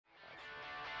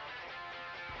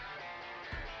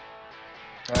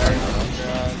Sorry,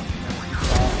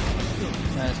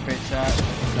 nice, great shot.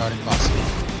 Darting box.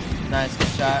 Nice, good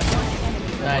shot.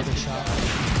 Nice, Good shot.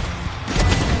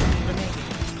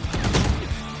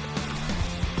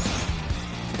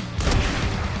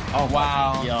 Oh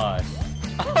wow. Gosh.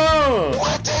 Oh!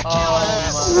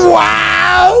 Ridiculous!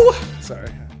 Wow! Sorry.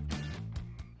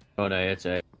 Oh no, it's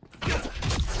a.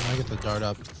 I get the dart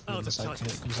up. Oh, the side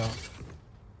comes out.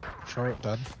 Short,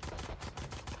 dead.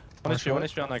 One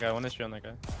HP on that guy, one HP on that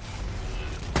guy.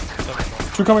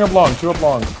 Two coming up long, two up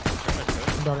long.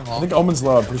 I'm darting I long. think Omen's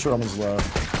low. I'm pretty sure Omen's low.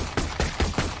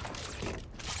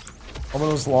 Omen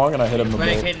was long and I hit him a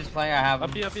Wait, bit. Cage's playing, I have him.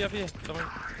 Up here. Someone.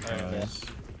 Nice.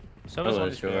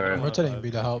 Someone's sure. I'm rotating B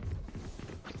to help.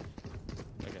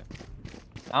 Okay.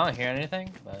 I don't hear anything,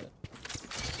 but...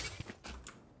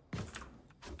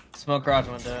 Smoke garage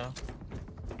window.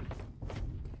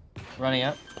 Running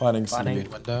up. Planning Planning. C.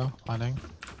 Window, planning.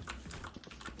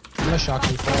 I'm gonna shock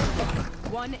you for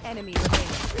One enemy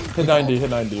remaining. Hit 90, hit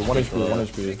 90. 1 HP, 1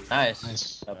 HP. Nice.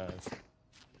 Nice.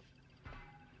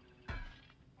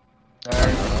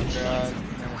 Sorry,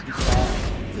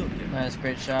 nice,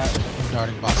 great shot. I'm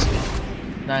darting box.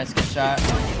 Nice, good shot.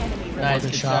 One Nice, more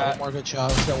good good shot. shot. One more good shot.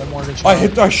 Let's get one more good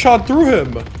shot. I shot through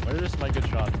him! Where is my good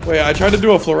shot? Wait, I tried to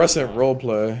do a fluorescent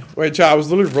roleplay. Wait, chat, I was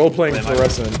literally roleplaying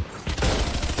fluorescent.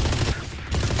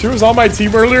 She was on my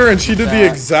team earlier and she did the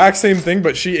exact same thing,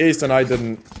 but she aced and I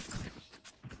didn't.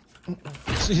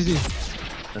 Easy.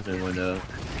 That's in window.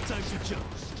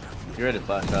 You're ready to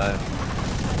flash dive.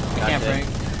 I can't break.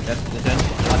 Yes, it's in.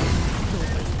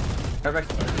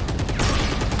 Perfect.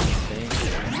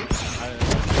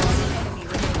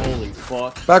 Holy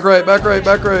fuck. Back right, back right,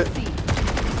 back right.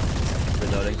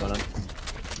 Reloading, going on.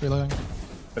 Reloading.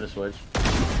 For the switch.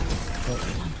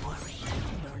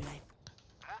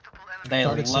 They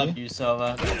Target love C. you,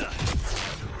 Silva.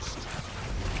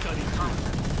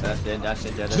 That's in,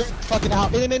 dead. Fucking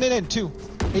out. In. 2.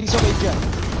 80 so 8 jet.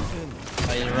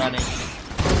 Oh, he's running.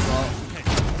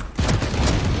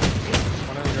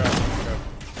 One in the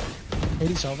garage.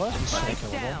 80 Sova. He's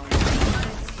so Down.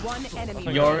 killable. One enemy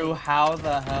Yoru, how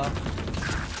the hell?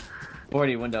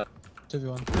 40 window.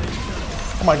 2v1.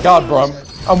 Oh my god, bro.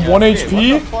 I'm 1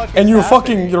 HP and you're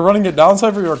you're running it down,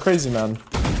 Cypher? You're crazy, man.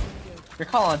 You're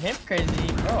calling him crazy.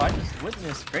 Bro, I just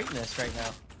witnessed greatness right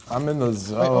now. I'm in the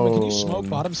zone. Wait, Omen, can you smoke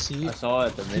bottom C? I saw it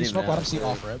at the Can you smoke bottom C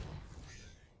off rip?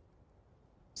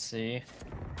 See.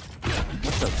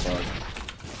 What the fuck?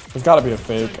 There's gotta be a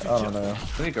fake. I don't know.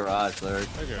 Look at garage, Larry.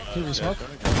 Can we smoke?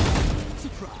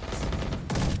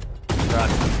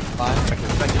 Garage. Fine.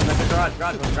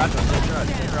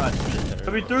 Garage.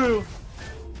 Coming through.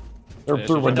 They're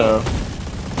through window.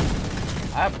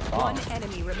 I have a One bomb.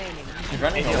 enemy remaining. He's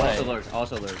running He away.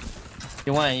 also lurks.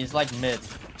 He went, he's like mid.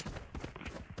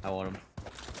 I want him.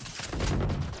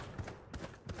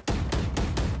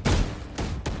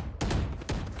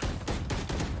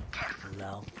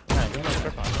 No.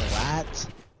 What?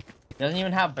 He doesn't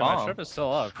even have Hey, my bomb. trip is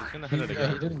still up. He's gonna hit it He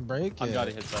again. didn't break I it. got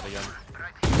he hits that again.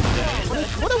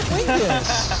 What a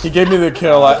wingus! He gave me the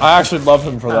kill. I actually love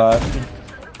him for that.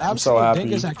 I'm so Absolute happy.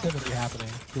 dingus activity happening.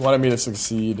 He wanted me to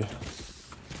succeed.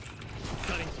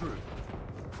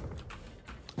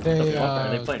 They, Are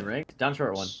they playing ranked? Down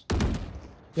short one.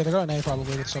 yeah, they're going A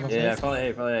probably with some of Yeah, it.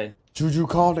 probably A. Juju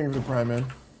called. Thank you for the prime, man.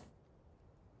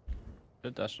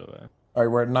 Good dash away. Alright,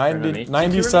 we're at 90, Turn on me.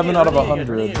 97 out of 100.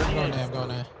 I'm going A, I'm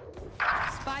going A.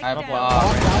 Spike I have a down.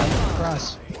 bomb. Bomb down,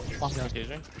 grass. Bomb down.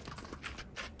 Engaging.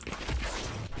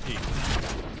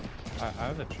 I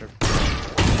have a trip.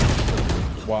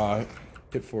 Wow.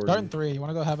 Hit 40. Dart in 3. You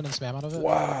wanna go heaven and spam out of it?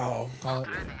 Wow. Call it.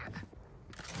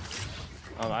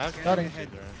 I have Darting.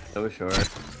 So short.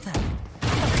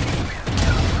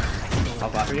 How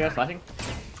fast are you guys flashing?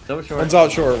 So short. One's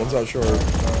out short. One's out short.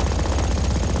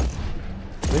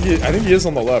 I think he is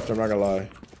on the left. I'm not gonna lie.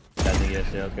 I think yes,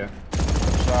 yeah, okay.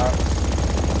 Shot.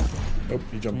 Oh,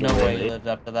 he jumped No over. way he lived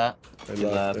up to that. They He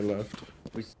left. left.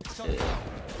 They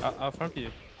left. I'll front you.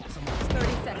 30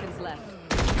 seconds left.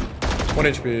 1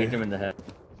 Hit HP. him in the head.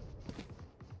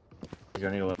 He's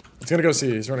running away. He's gonna go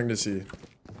C. He's running to C.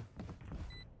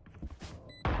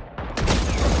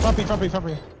 Front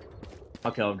B.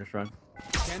 I'll kill him, just run.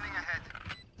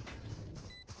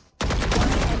 One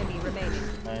enemy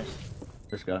remaining. Nice.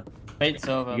 Just go. Bait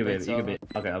Silva, You can bait bait, you can Silva. bait.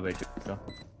 Okay, I'll bait you. Go.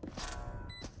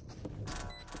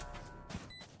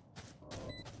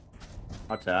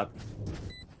 I'll tap.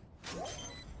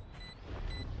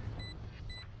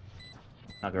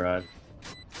 Not garage.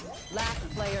 Last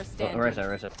player standing. Right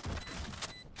side.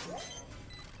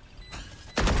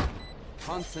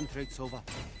 Concentrate, Sova.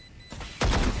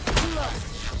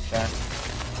 Okay.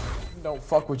 Don't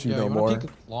fuck with you Yeah, no you more. wanna peek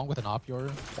long with an op,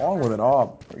 Yoru? Wrong with an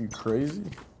op? Are you crazy?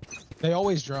 They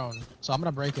always drone, so I'm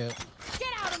gonna break it. Get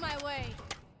out of my way.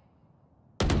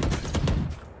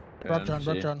 Broke drone,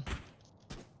 broke drone.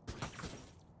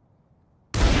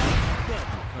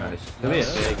 Nice. They'll be a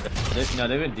fake. No,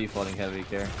 they've been defaulting heavy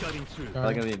care.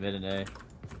 Probably gonna be mid and A.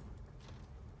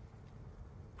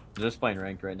 They're just playing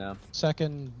ranked right now.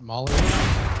 Second, Molly.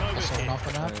 Also went off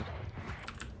the map.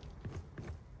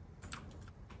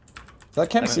 That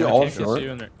can't see all short.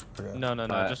 Okay. No,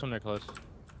 just when they're close.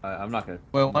 I'm not gonna.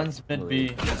 Well, one's mid B.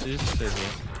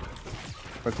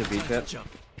 Broke the B trip. You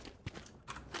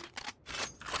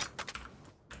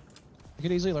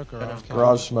could easily lurk garage.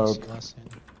 Garage smoke.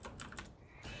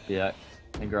 Yeah.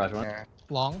 In garage one.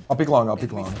 Long. I'll peek long, I'll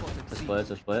peek long. It's a split, it's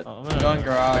a split. Oh, Going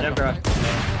garage. Right up garage.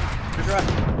 Good garage.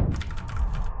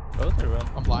 Both are well.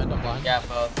 I'm blind, I'm blind. Yeah,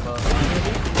 both.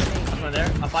 I'm right there.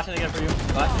 I'm flashing again for you.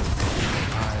 Flash.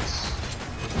 Nice.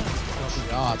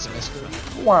 Shots, mister.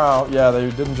 Wow, yeah, they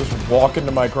didn't just walk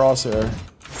into my crosshair.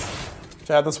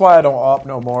 Chad, that's why I don't op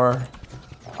no more.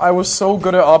 I was so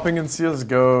good at opping in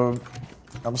CSGO.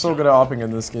 I'm so good at opping in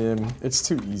this game. It's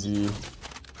too easy.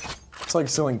 It's like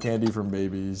stealing candy from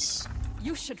babies.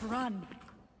 You should run.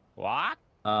 What?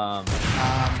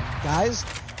 Guys,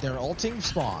 they're ulting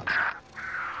spawn.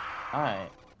 Alright.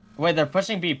 Wait, they're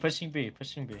pushing B, pushing B,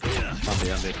 pushing B. On B.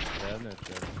 Yeah, I'm not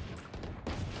sure.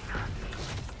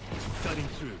 Cutting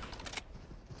through.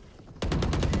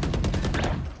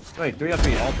 Wait, 3 on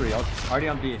B, all 3. Already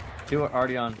on B. 2 are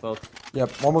already on both. Yep,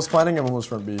 one was planning and one was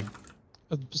from B.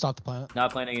 Stop the planet.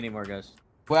 Not planning anymore, guys.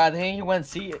 Well, I think he went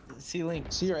C link.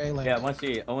 C or A lane? Yeah, 1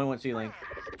 C. Owen 1 C link.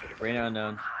 Reyna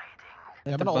unknown. Yeah,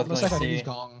 I'm They're gonna ult both in a second. going C. He's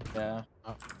gone. Yeah.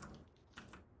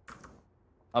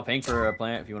 I'll ping for a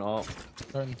plant if you want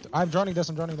to ult. I'm droning this,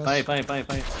 I'm droning this. Plant. I'll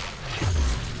handle it.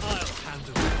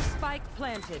 Spike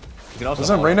planted. You can also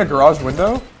Isn't ult. Reyna garage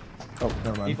window? Oh,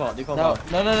 never mind. Default No, ball.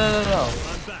 no. I'm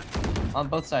back. On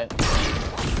both sides.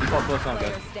 Default close on,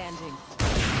 Player guys. standing.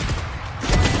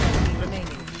 One enemy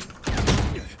remaining.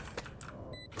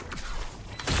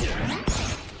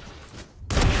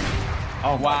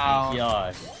 Oh Wow. my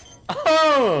gosh.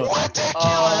 Oh!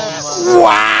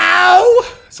 Wow!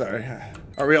 Sorry.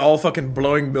 Are we all fucking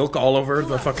blowing milk all over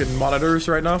the fucking monitors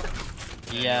right now?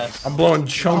 Yes. I'm blowing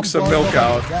chunks of milk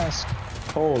out. Yes.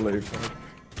 Holy fuck.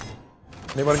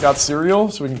 Anyone got cereal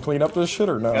so we can clean up this shit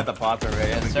or no? Got the pots already.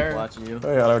 Yes, We keep sir. watching you. We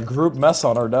got a group mess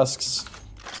on our desks.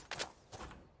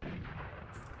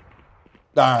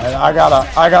 Alright, I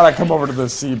gotta come over to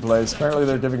this C place. Apparently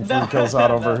they're giving free kills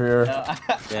out over here. No,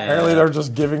 Apparently they're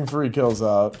just giving free kills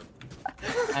out.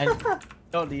 I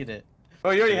don't need it. Oh,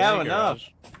 you already have in enough.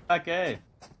 garage. Okay.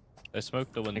 They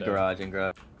smoked the window. In garage, in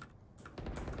garage.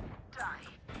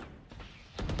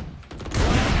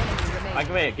 I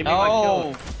can wait. Give me my No.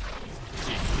 kill.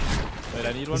 Wait,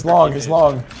 I need one. He's for long, teammates. he's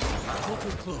long.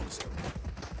 Portal closed.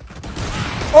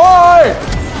 Oi!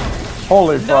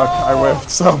 Holy fuck, I whiffed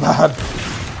so bad.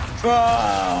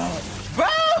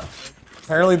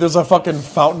 Apparently there's a fucking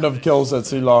fountain of kills at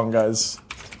C-Long, guys.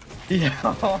 Yeah,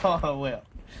 well.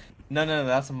 No,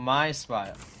 that's my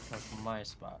spot. That's my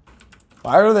spot.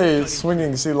 Why are they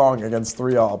swinging C-Long against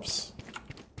 3 ops?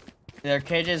 Their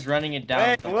KJ's running it down.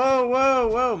 Wait,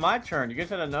 whoa. My turn. You guys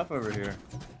had enough over here.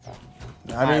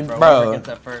 I mean, Whoever bro, gets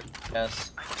that first,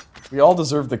 yes. we all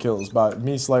deserve the kills, but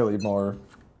me slightly more.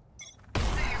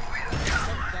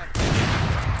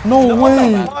 No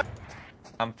way!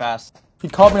 I'm fast. He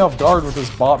caught me off guard with his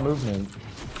bot movement.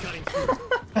 Cutting through.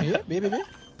 B.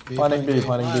 Planning B,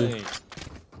 planning B.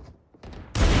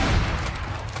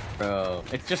 Bro,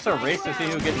 it's just a race to see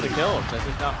who gets the kills. That's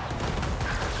just not.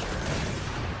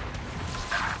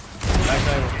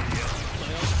 Backside.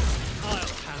 I'll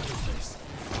handle this.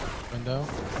 Window.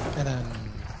 And then...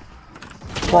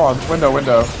 Come on, window.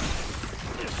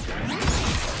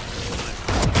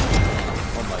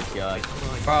 Oh my god.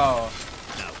 Bro.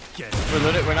 Now get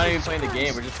We're not even playing the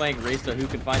game. We're just playing race to who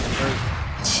can find the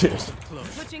first. Shit.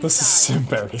 Switching This is sides.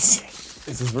 embarrassing.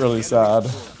 This is really sad.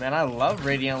 Man, I love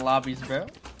Radiant lobbies, bro.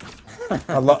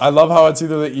 I love how it's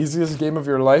either the easiest game of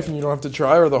your life and you don't have to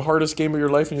try, or the hardest game of your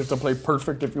life and you have to play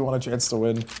perfect if you want a chance to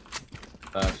win.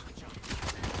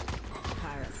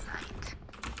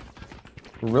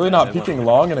 We're really not peeking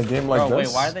long in a game like Bro, this.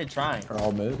 wait, why are they trying? They're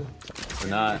all mid. We're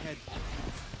not.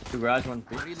 2 garage, 1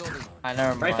 peak. I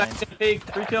never Right mind. side, peak.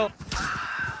 3 kill.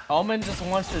 Omen just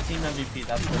wants the team MVP.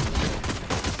 That's what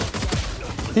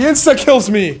He insta kills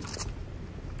me!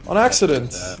 On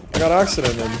accident. I got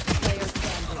accidented. Player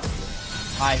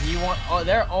standing. he want. Oh,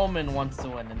 their Omen wants to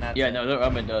win, and that's Yeah, it. no, their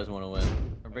Omen does want to win.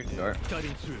 Or break the door.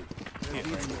 cutting through.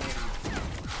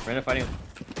 Random fighting.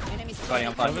 Fighting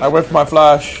on flash. I whiffed my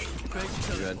flash.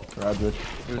 Good. Tragic.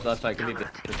 He was last fight. Could be good.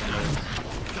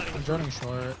 I'm joining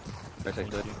short. Right side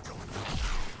good.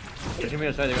 There's gonna be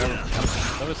a side there.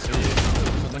 That was C.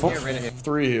 One here, random here.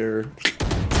 3 here.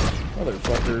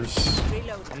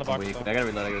 Motherfuckers. On the box. Weak. Though. I gotta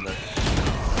reload.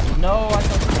 No, I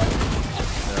thought.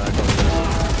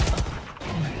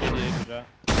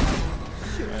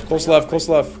 Close left, close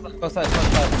left. Go side, go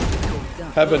side.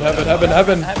 Heaven, heaven, heaven,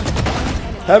 heaven.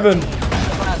 Heaven.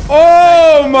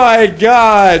 Oh my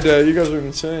god! You guys are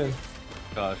insane.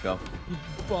 Go, let's go.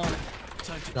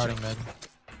 Guarding mid.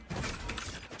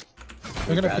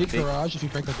 They're gonna peek garage if you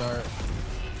break the dart.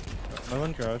 No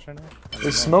one garage right now.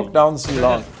 They smoke down C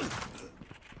long.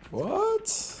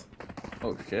 What?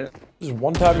 Oh shit. Just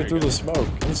one tap me through the smoke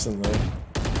instantly.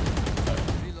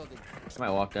 I might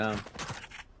walk down.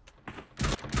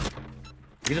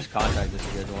 You can just contact this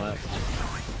if you guys want.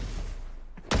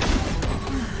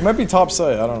 It might be top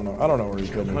side. I don't know. I don't know where he's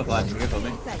I'm going. gonna flash. You can put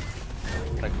me.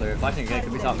 Like clear. Flashing again.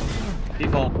 Could be top.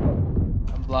 Default. I'm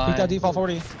Peek blind. that default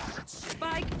 40.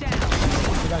 Spike down. Go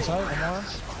backside, one more.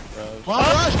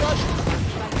 Rush, rush!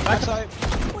 Backside.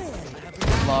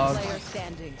 Log. Player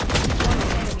standing.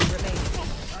 One enemy remaining.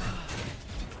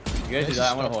 You guys do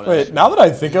that. I'm gonna hold it. Wait, now that I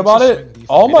think about it,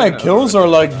 all my kills are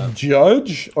like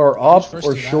judge or up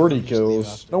or shorty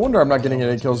kills. No wonder I'm not getting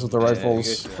any kills with the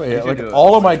rifles. Wait, like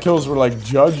all of my kills were like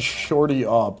judge, shorty,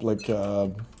 up, like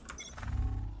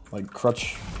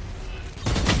crutch.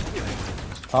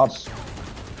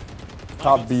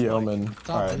 Top B Omen.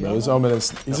 Alright, but this Omen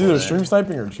is he's either stream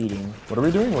sniping or cheating. What are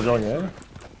we doing? We're going in?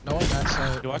 No one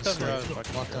backside. You walked up garage.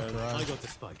 Walked up I garage. got the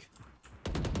spike.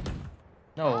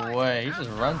 No way, he just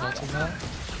runs into that.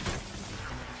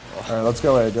 Alright, let's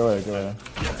go A, go A, go A.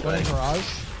 One in garage.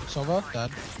 Sova,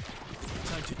 dead.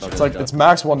 It's like it's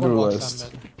max one One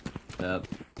duelist. box down mid.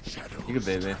 Yep. You could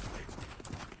baby.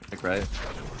 Like right. I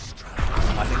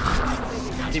think.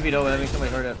 TV'd over. That means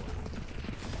somebody heard it.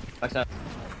 Backside.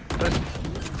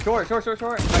 Short.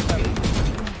 Backside.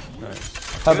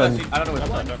 Heaven. I don't know what's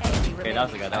One up. enemy Okay, that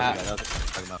was the remaining. guy. That was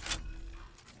the guy.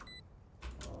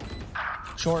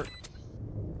 Short.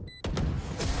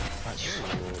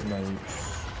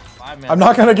 I'm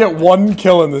not gonna get one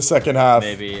kill in the second half.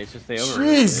 Maybe it's just they over.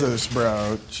 Jesus,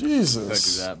 bro. Could do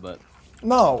Jesus. that, but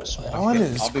No. One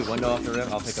is. I'll be window off the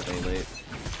rim. I'll pick up A late.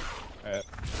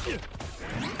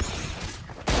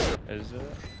 Is it?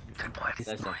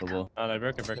 That's sensible. Oh, no,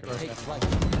 broke it. You have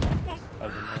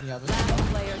it.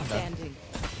 Last player standing.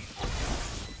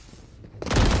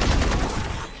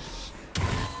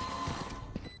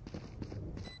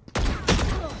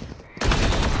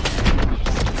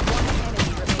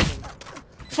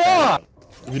 Fuck!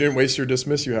 If you didn't waste your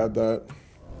dismiss, you had that.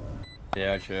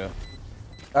 Yeah, true.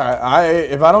 Alright,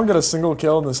 if I don't get a single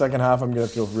kill in the second half, I'm gonna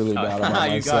feel really bad about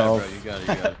You myself. got it,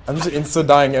 bro. You got it. I'm just insta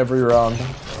dying every round.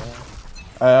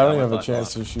 I don't even have a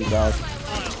chance to shoot out. I'm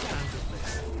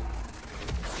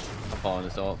falling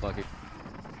this ult. Fuck it.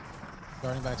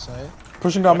 Guarding backside.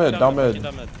 Pushing down mid, down mid.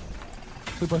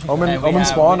 Two pushing. Omen, Hey, we Omen have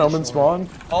spawn, mid Omen short. spawn.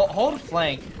 Hold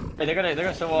flank. Hey, they're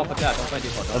gonna solo off attack. Don't play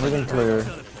default. Everything clear.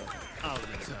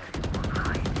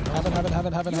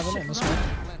 Heaven. In this one.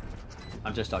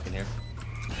 I'm just stuck in here.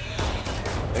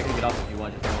 They can get off if you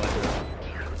want. Just run away.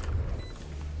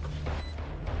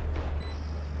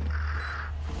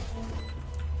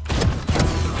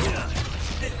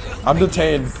 I'm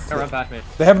detained. Run past me.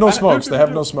 They have no smokes. They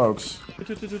have no smokes. You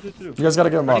guys gotta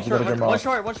get them off. You gotta get them One off.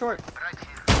 short. One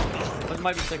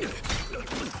might be second.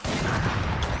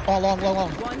 Oh, long.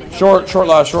 Short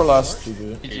last.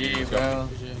 GG. GG, bro.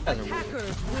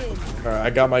 Attackers win. Alright, I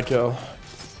got my kill.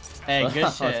 Hey, good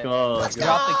shit. Let's go.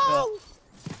 Drop the kill.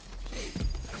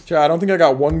 Chat, I don't think I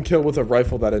got one kill with a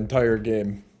rifle that entire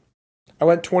game. I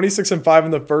went 26 and 5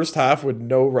 in the first half with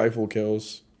no rifle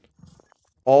kills.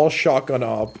 All shotgun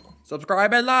up.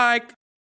 Subscribe and like!